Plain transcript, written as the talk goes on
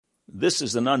This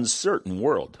is an uncertain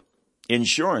world.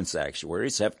 Insurance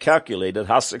actuaries have calculated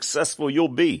how successful you'll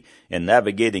be in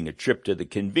navigating a trip to the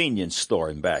convenience store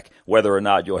and back, whether or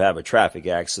not you'll have a traffic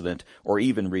accident or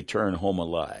even return home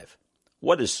alive.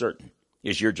 What is certain?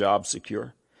 Is your job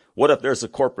secure? What if there's a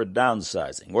corporate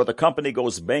downsizing, or the company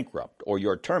goes bankrupt, or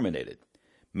you're terminated?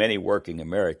 Many working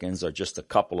Americans are just a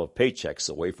couple of paychecks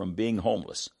away from being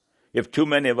homeless. If too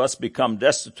many of us become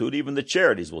destitute, even the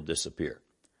charities will disappear.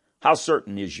 How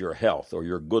certain is your health or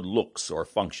your good looks or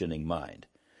functioning mind?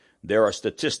 There are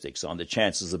statistics on the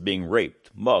chances of being raped,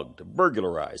 mugged,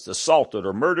 burglarized, assaulted,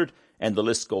 or murdered, and the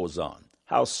list goes on.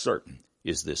 How certain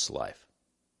is this life?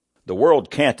 The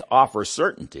world can't offer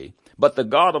certainty, but the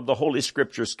God of the Holy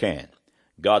Scriptures can.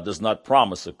 God does not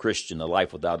promise a Christian a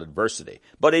life without adversity,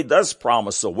 but he does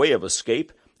promise a way of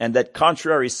escape, and that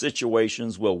contrary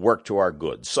situations will work to our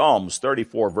good. Psalms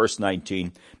 34 verse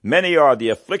 19, many are the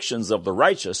afflictions of the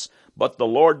righteous, but the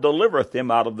Lord delivereth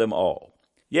him out of them all.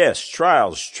 Yes,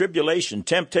 trials, tribulation,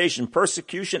 temptation,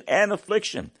 persecution, and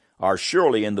affliction are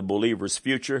surely in the believer's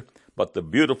future, but the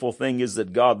beautiful thing is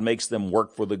that God makes them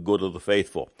work for the good of the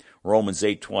faithful. Romans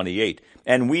 8:28,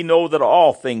 and we know that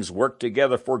all things work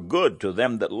together for good to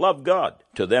them that love God,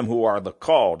 to them who are the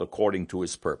called according to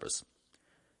his purpose.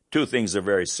 Two things are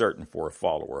very certain for a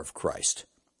follower of Christ.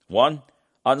 One,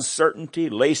 uncertainty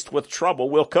laced with trouble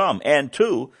will come. And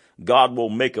two, God will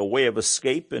make a way of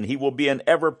escape, and he will be an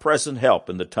ever-present help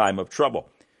in the time of trouble.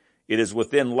 It is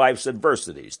within life's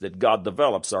adversities that God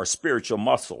develops our spiritual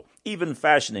muscle, even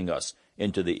fashioning us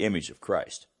into the image of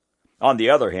Christ. On the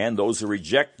other hand, those who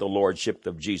reject the lordship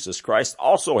of Jesus Christ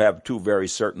also have two very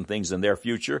certain things in their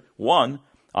future. One,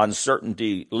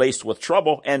 uncertainty laced with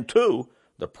trouble, and two,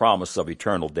 the promise of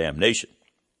eternal damnation.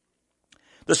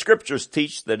 The Scriptures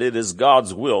teach that it is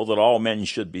God's will that all men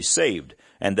should be saved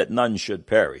and that none should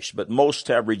perish, but most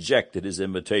have rejected his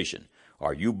invitation.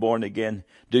 Are you born again?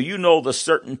 Do you know the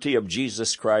certainty of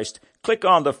Jesus Christ? Click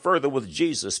on the Further with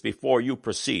Jesus before you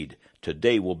proceed.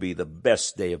 Today will be the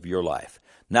best day of your life.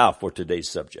 Now for today's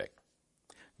subject.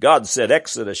 God said,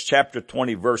 Exodus chapter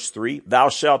 20 verse 3, thou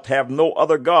shalt have no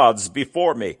other gods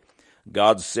before me.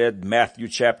 God said, Matthew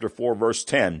chapter 4 verse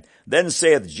 10, then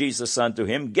saith Jesus unto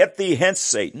him, get thee hence,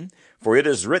 Satan, for it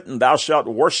is written, thou shalt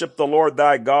worship the Lord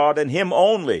thy God, and him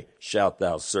only shalt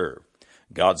thou serve.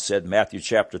 God said, Matthew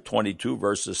chapter 22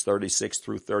 verses 36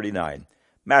 through 39,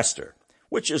 Master,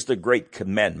 which is the great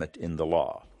commandment in the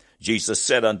law? Jesus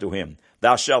said unto him,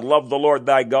 thou shalt love the Lord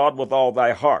thy God with all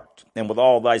thy heart, and with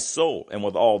all thy soul, and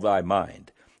with all thy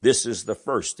mind. This is the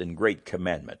first and great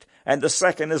commandment, and the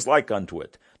second is like unto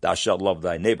it. Thou shalt love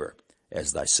thy neighbor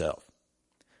as thyself.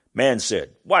 Man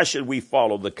said, why should we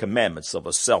follow the commandments of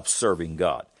a self-serving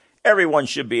God? Everyone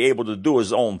should be able to do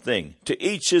his own thing, to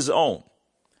each his own.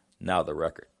 Now the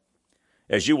record.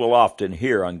 As you will often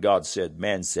hear on God Said,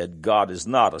 Man Said, God is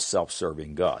not a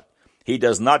self-serving God. He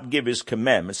does not give his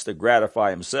commandments to gratify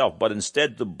himself, but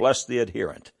instead to bless the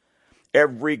adherent.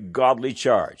 Every godly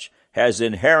charge has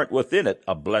inherent within it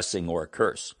a blessing or a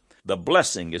curse. The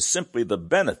blessing is simply the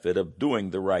benefit of doing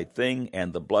the right thing,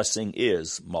 and the blessing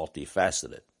is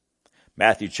multifaceted.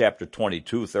 Matthew chapter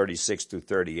 22, 36 through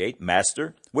 38,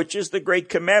 Master, which is the great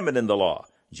commandment in the law?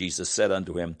 Jesus said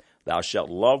unto him, thou shalt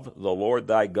love the Lord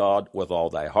thy God with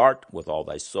all thy heart, with all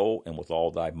thy soul, and with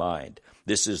all thy mind.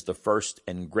 This is the first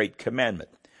and great commandment.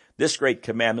 This great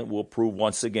commandment will prove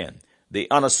once again the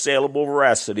unassailable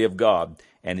veracity of God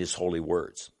and his holy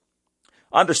words.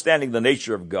 Understanding the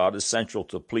nature of God is central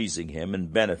to pleasing him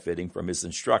and benefiting from his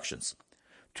instructions.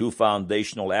 Two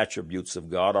foundational attributes of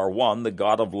God are, one, the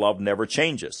God of love never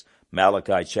changes.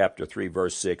 Malachi chapter 3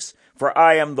 verse 6, for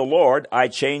I am the Lord, I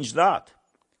change not.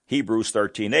 Hebrews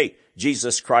 13:8,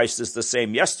 Jesus Christ is the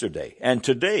same yesterday and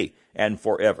today and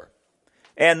forever.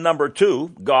 And number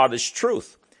two, God is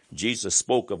truth. Jesus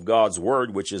spoke of God's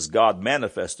word, which is God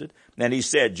manifested, and he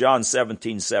said, John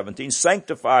 17:17,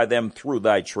 sanctify them through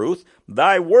thy truth.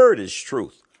 Thy word is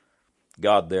truth.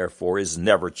 God, therefore, is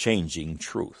never changing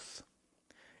truth.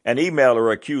 An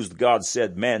emailer accused God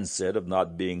Said, Man Said of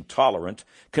not being tolerant,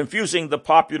 confusing the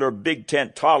popular big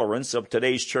tent tolerance of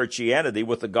today's churchianity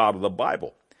with the God of the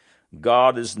Bible.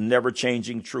 God is never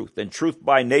changing truth, and truth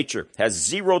by nature has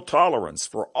zero tolerance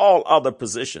for all other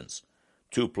positions.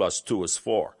 2 + 2 is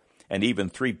 4. And even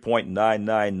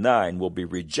 3.999 will be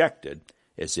rejected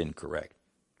as incorrect.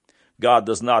 God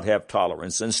does not have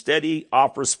tolerance. Instead, he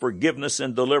offers forgiveness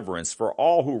and deliverance for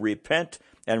all who repent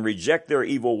and reject their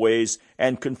evil ways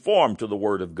and conform to the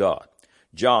word of God.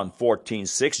 John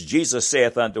 14:6, Jesus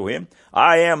saith unto him,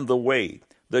 I am the way,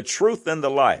 the truth, and the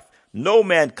life. No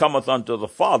man cometh unto the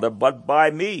Father but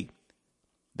by me.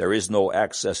 There is no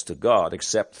access to God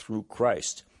except through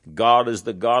Christ. God is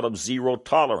the God of zero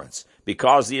tolerance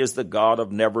because he is the God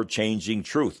of never-changing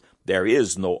truth. There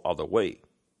is no other way.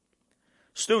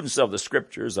 Students of the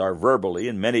Scriptures are verbally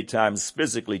and many times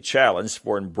physically challenged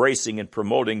for embracing and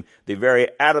promoting the very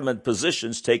adamant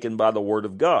positions taken by the Word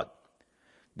of God.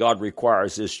 God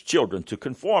requires his children to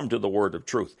conform to the word of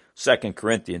truth. 2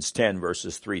 Corinthians 10,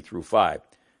 verses 3 through 5.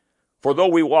 For though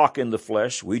we walk in the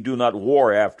flesh, we do not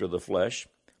war after the flesh.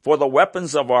 For the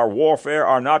weapons of our warfare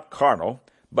are not carnal,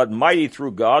 but mighty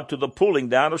through God to the pulling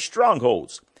down of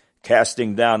strongholds,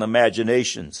 casting down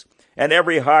imaginations, and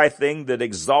every high thing that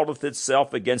exalteth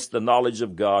itself against the knowledge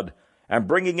of God, and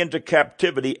bringing into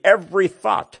captivity every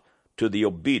thought to the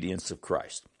obedience of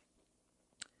Christ.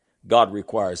 God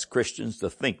requires Christians to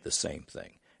think the same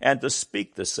thing and to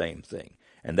speak the same thing,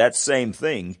 and that same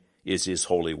thing is his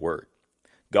holy word.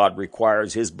 God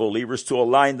requires his believers to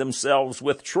align themselves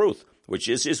with truth, which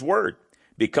is his word.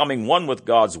 Becoming one with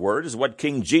God's word is what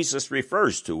King Jesus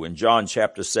refers to in John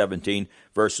chapter 17,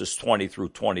 verses 20 through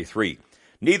 23.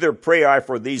 Neither pray I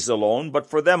for these alone, but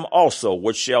for them also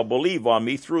which shall believe on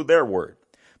me through their word,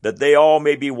 that they all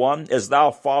may be one, as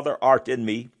thou, Father, art in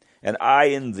me, and I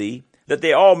in thee, that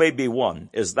they all may be one,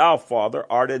 as thou, Father,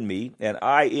 art in me, and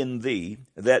I in thee,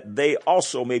 that they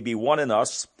also may be one in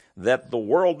us, that the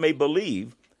world may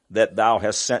believe that thou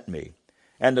hast sent me.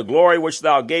 And the glory which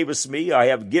thou gavest me I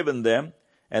have given them,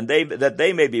 and that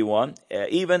they may be one,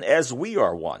 even as we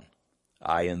are one.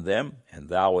 I in them, and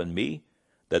thou in me,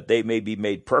 that they may be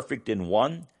made perfect in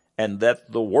one, and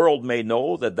that the world may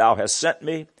know that thou hast sent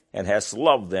me, and hast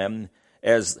loved them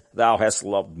as thou hast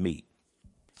loved me.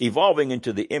 Evolving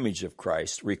into the image of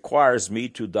Christ requires me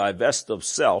to divest of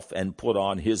self and put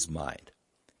on his mind.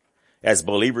 As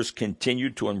believers continue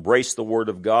to embrace the word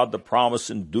of God, the promise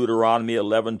in Deuteronomy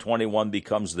 11:21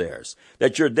 becomes theirs,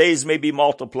 that your days may be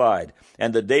multiplied,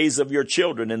 and the days of your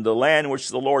children in the land which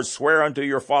the Lord sware unto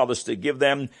your fathers to give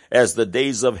them as the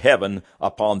days of heaven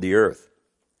upon the earth.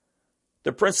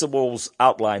 The principles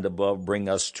outlined above bring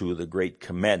us to the great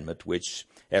commandment, which,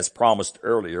 as promised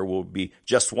earlier, will be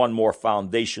just one more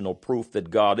foundational proof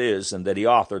that God is and that he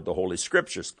authored the Holy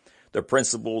Scriptures. The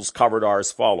principles covered are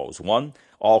as follows. 1,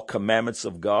 all commandments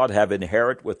of God have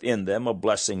inherent within them a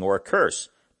blessing or a curse.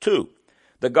 2,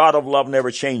 the God of love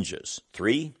never changes.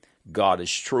 3, God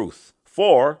is truth.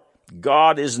 4,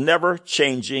 God is never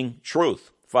changing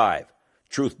truth. 5,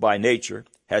 truth by nature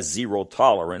has zero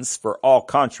tolerance for all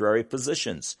contrary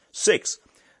positions. 6,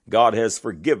 God has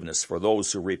forgiveness for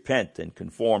those who repent and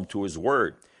conform to his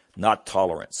word, not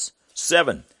tolerance.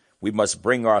 7, we must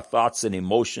bring our thoughts and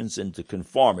emotions into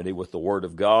conformity with the word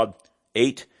of God.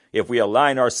 8, if we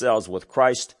align ourselves with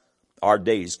Christ, our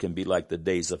days can be like the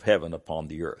days of heaven upon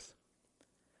the earth.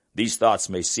 These thoughts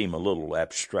may seem a little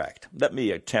abstract. Let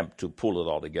me attempt to pull it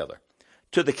all together.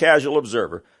 To the casual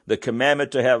observer, the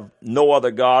commandment to have no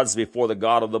other gods before the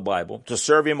God of the Bible, to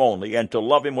serve him only, and to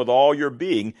love him with all your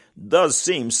being does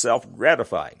seem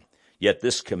self-gratifying. Yet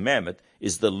this commandment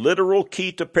is the literal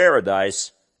key to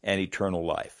paradise and eternal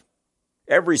life.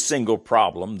 Every single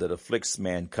problem that afflicts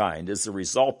mankind is the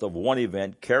result of one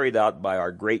event carried out by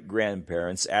our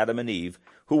great-grandparents, Adam and Eve,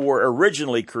 who were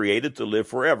originally created to live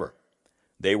forever.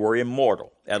 They were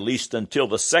immortal, at least until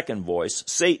the second voice,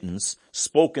 Satan's,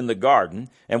 spoke in the garden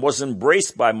and was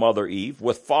embraced by Mother Eve,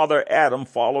 with Father Adam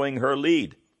following her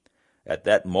lead. At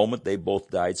that moment, they both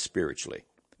died spiritually.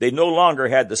 They no longer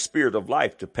had the spirit of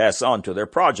life to pass on to their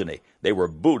progeny. They were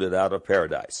booted out of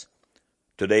paradise.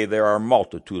 Today, there are a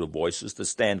multitude of voices that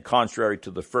stand contrary to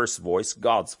the first voice,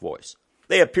 God's voice.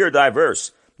 They appear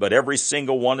diverse, but every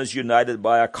single one is united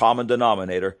by a common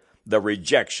denominator, the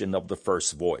rejection of the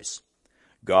first voice.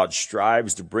 God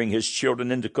strives to bring his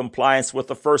children into compliance with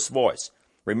the first voice.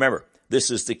 Remember, this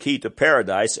is the key to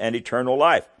paradise and eternal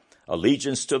life.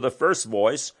 Allegiance to the first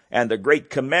voice and the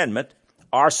great commandment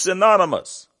are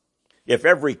synonymous. If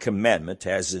every commandment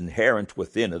has inherent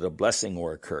within it a blessing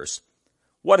or a curse,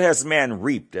 what has man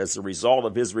reaped as a result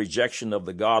of his rejection of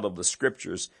the God of the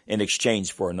Scriptures in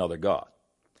exchange for another God?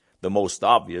 The most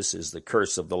obvious is the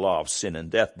curse of the law of sin and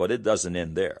death, but it doesn't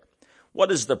end there.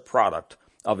 What is the product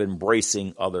of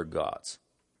embracing other gods?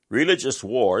 Religious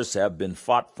wars have been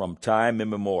fought from time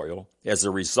immemorial as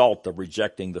a result of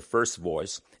rejecting the first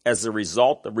voice, as a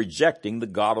result of rejecting the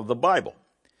God of the Bible.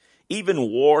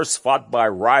 Even wars fought by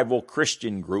rival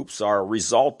Christian groups are a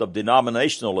result of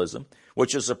denominationalism,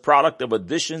 which is a product of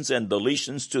additions and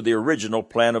deletions to the original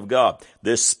plan of God.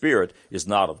 This spirit is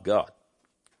not of God.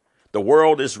 The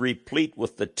world is replete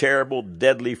with the terrible,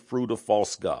 deadly fruit of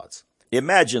false gods.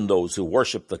 Imagine those who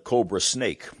worship the cobra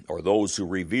snake, or those who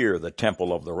revere the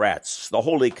temple of the rats, the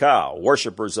holy cow,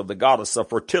 worshippers of the goddess of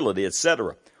fertility,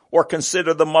 etc., or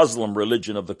consider the Muslim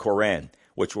religion of the Quran,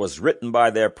 which was written by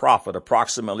their prophet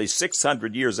approximately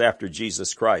 600 years after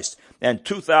Jesus Christ and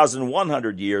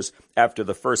 2,100 years after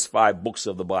the first 5 books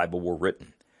of the Bible were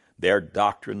written. Their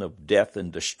doctrine of death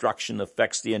and destruction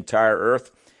affects the entire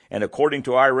earth, and according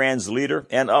to Iran's leader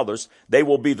and others, they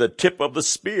will be the tip of the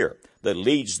spear that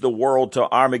leads the world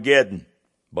to Armageddon.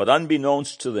 But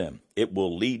unbeknownst to them, it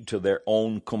will lead to their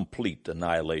own complete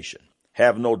annihilation.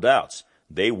 Have no doubts,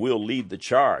 they will lead the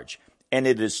charge, and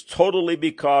it is totally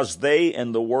because they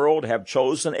and the world have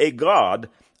chosen a God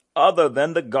other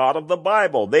than the God of the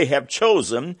Bible. They have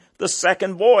chosen the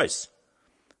second voice.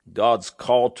 God's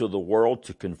call to the world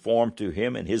to conform to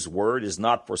him and his word is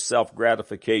not for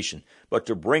self-gratification, but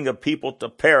to bring a people to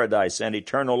paradise and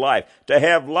eternal life, to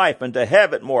have life and to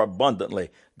have it more abundantly.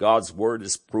 God's word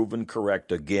is proven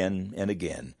correct again and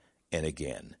again and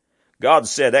again. God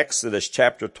said, Exodus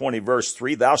chapter 20, verse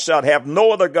 3, "Thou shalt have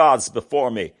no other gods before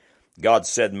me." God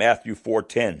said, Matthew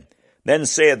 4:10, "Then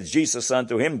saith Jesus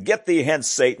unto him, Get thee hence,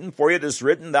 Satan, for it is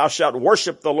written, Thou shalt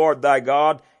worship the Lord thy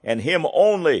God, and him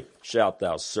only shalt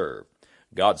thou serve."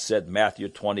 God said, Matthew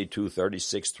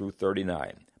 22:36 through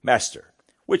 39, "Master,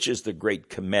 which is the great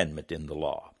commandment in the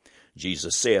law?"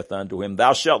 Jesus saith unto him,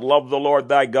 "Thou shalt love the Lord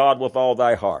thy God with all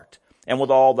thy heart, and with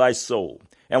all thy soul,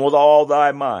 and with all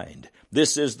thy mind.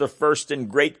 This is the first and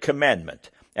great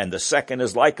commandment, and the second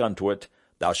is like unto it,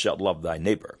 Thou shalt love thy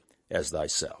neighbor as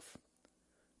thyself."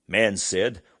 Man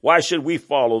said, "Why should we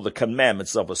follow the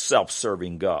commandments of a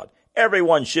self-serving God?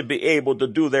 Everyone should be able to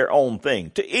do their own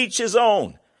thing, to each his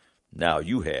own." Now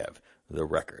you have the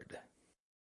record.